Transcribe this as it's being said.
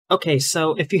Okay,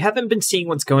 so if you haven't been seeing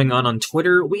what's going on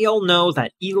Twitter, we all know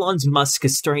that Elon Musk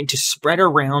is starting to spread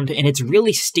around and it's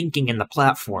really stinking in the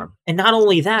platform. And not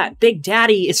only that, Big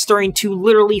Daddy is starting to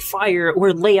literally fire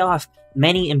or lay off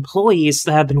many employees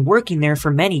that have been working there for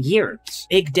many years.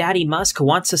 Big Daddy Musk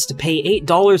wants us to pay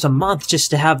 $8 a month just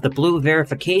to have the blue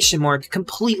verification mark,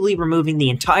 completely removing the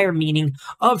entire meaning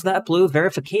of that blue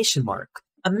verification mark.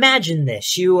 Imagine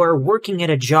this, you are working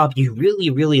at a job you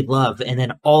really love, and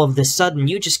then all of a sudden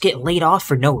you just get laid off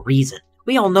for no reason.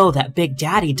 We all know that Big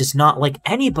Daddy does not like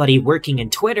anybody working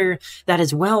in Twitter that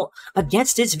is, well,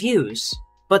 against his views.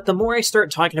 But the more I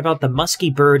start talking about the musky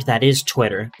bird that is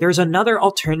Twitter, there's another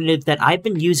alternative that I've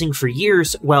been using for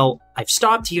years, well, I've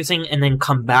stopped using and then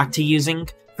come back to using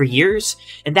for years,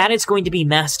 and that is going to be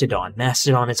Mastodon.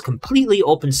 Mastodon is completely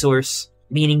open source,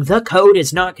 meaning the code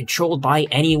is not controlled by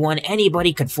anyone.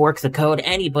 Anybody could fork the code,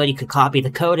 anybody could copy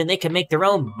the code, and they can make their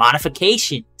own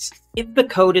modifications. If the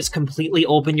code is completely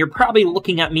open, you're probably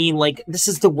looking at me like this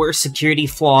is the worst security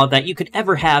flaw that you could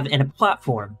ever have in a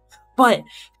platform. But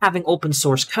having open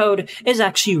source code is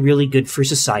actually really good for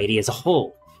society as a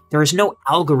whole. There is no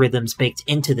algorithms baked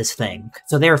into this thing,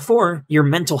 so therefore, your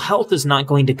mental health is not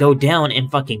going to go down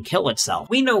and fucking kill itself.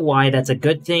 We know why that's a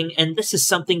good thing, and this is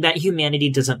something that humanity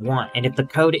doesn't want, and if the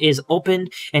code is open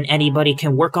and anybody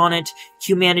can work on it,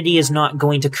 humanity is not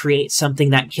going to create something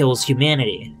that kills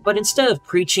humanity. But instead of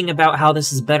preaching about how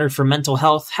this is better for mental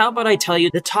health, how about I tell you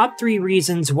the top 3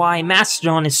 reasons why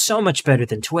Mastodon is so much better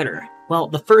than Twitter? Well,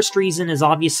 the first reason is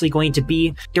obviously going to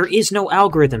be there is no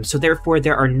algorithm, so therefore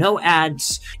there are no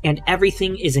ads, and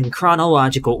everything is in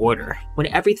chronological order. When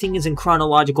everything is in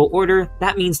chronological order,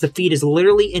 that means the feed is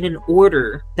literally in an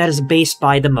order that is based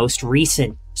by the most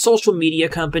recent. Social media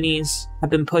companies have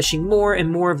been pushing more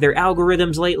and more of their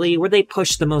algorithms lately where they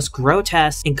push the most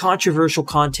grotesque and controversial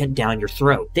content down your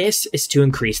throat. This is to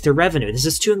increase their revenue. This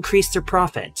is to increase their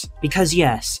profit. Because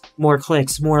yes, more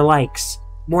clicks, more likes,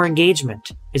 more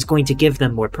engagement is going to give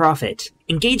them more profit.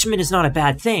 Engagement is not a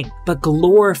bad thing, but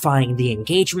glorifying the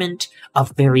engagement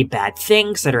of very bad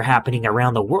things that are happening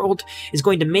around the world is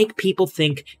going to make people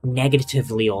think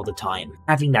negatively all the time.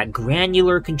 Having that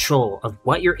granular control of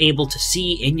what you're able to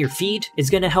see in your feed is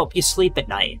going to help you sleep at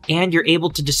night, and you're able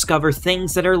to discover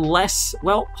things that are less,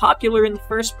 well, popular in the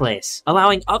first place,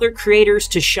 allowing other creators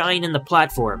to shine in the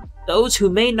platform. Those who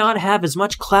may not have as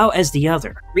much clout as the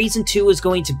other. Reason 2 is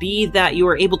going to be that you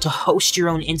are able to host your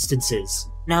own instances.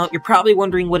 Now, you're probably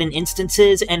wondering what an instance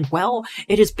is, and well,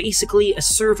 it is basically a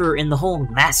server in the whole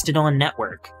Mastodon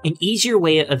network. An easier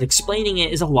way of explaining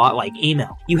it is a lot like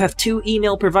email. You have 2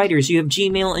 email providers, you have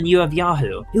Gmail and you have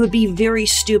Yahoo. It would be very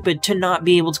stupid to not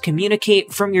be able to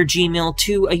communicate from your Gmail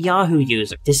to a Yahoo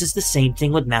user. This is the same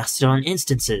thing with Mastodon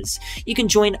instances. You can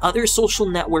join other social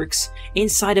networks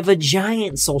inside of a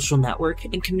giant social network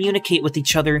and communicate with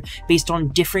each other based on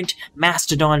different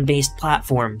Mastodon-based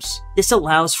platforms. This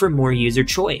allows for more user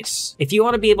choice. If you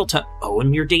want to be able to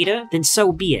own your data, then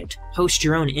so be it. Host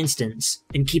your own instance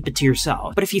and keep it to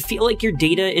yourself. But if you feel like your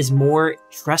data is more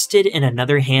trusted in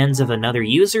another hands of another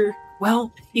user,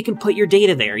 well, you can put your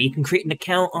data there. You can create an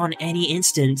account on any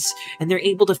instance and they're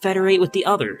able to federate with the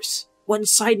others. One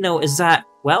side note is that,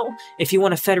 well, if you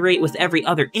want to federate with every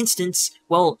other instance,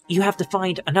 well, you have to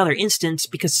find another instance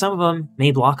because some of them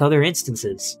may block other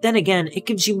instances. Then again, it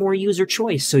gives you more user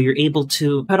choice, so you're able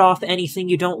to cut off anything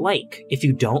you don't like. If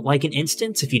you don't like an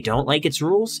instance, if you don't like its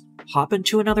rules, hop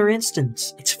into another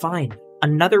instance. It's fine.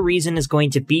 Another reason is going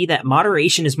to be that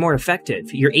moderation is more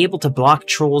effective. You're able to block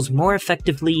trolls more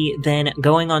effectively than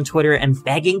going on Twitter and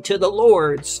begging to the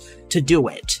lords to do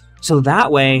it. So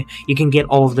that way, you can get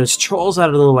all of those trolls out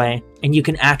of the way, and you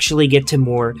can actually get to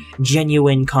more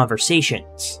genuine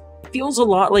conversations. It feels a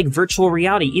lot like virtual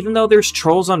reality. Even though there's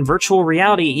trolls on virtual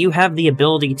reality, you have the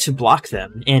ability to block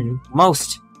them. In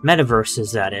most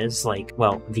metaverses, that is, like,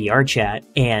 well, VR chat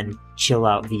and chill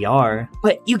out VR.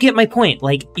 But you get my point.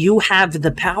 Like, you have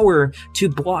the power to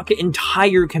block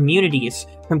entire communities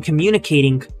from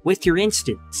communicating with your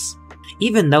instance.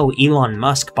 Even though Elon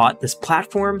Musk bought this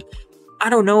platform, I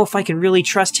don't know if I can really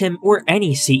trust him or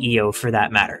any CEO for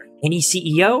that matter. Any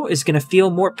CEO is going to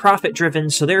feel more profit-driven,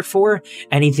 so therefore,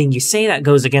 anything you say that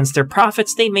goes against their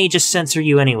profits, they may just censor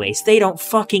you anyways. They don't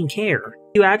fucking care.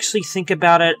 If you actually think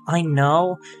about it, I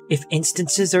know if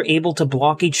instances are able to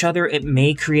block each other, it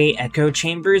may create echo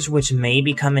chambers, which may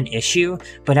become an issue,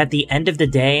 but at the end of the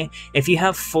day, if you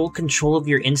have full control of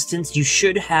your instance, you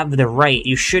should have the right,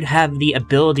 you should have the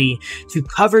ability to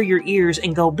cover your ears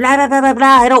and go blah blah blah blah blah,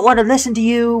 I don't want to listen to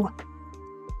you.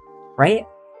 Right?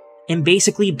 And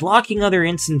basically blocking other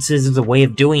instances is a way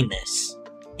of doing this.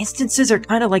 Instances are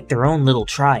kind of like their own little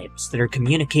tribes that are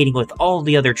communicating with all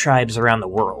the other tribes around the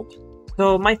world.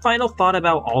 So my final thought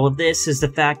about all of this is the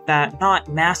fact that not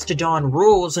Mastodon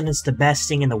rules and it's the best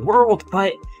thing in the world,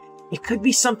 but it could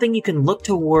be something you can look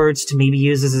towards to maybe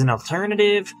use as an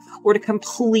alternative, or to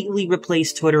completely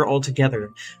replace Twitter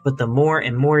altogether. But the more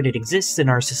and more it exists in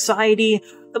our society,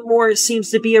 the more it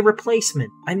seems to be a replacement.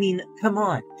 I mean, come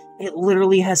on. It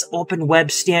literally has open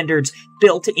web standards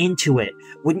built into it.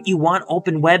 Wouldn't you want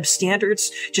open web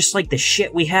standards, just like the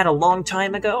shit we had a long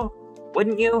time ago?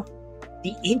 Wouldn't you?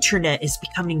 The internet is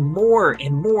becoming more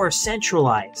and more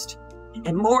centralized.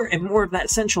 And more of that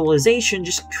centralization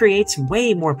just creates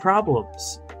way more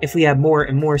problems. If we have more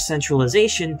and more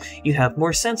centralization, you have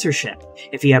more censorship.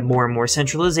 If you have more and more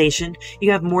centralization,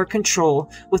 you have more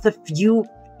control with a few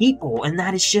people, and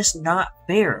that is just not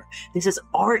fair. This is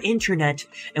our internet,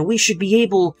 and we should be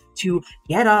able to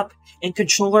get up and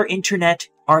control our internet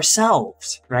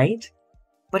ourselves, right?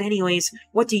 But anyways,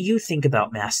 what do you think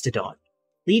about Mastodon?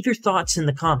 Leave your thoughts in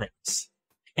the comments.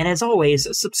 And as always,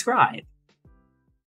 subscribe.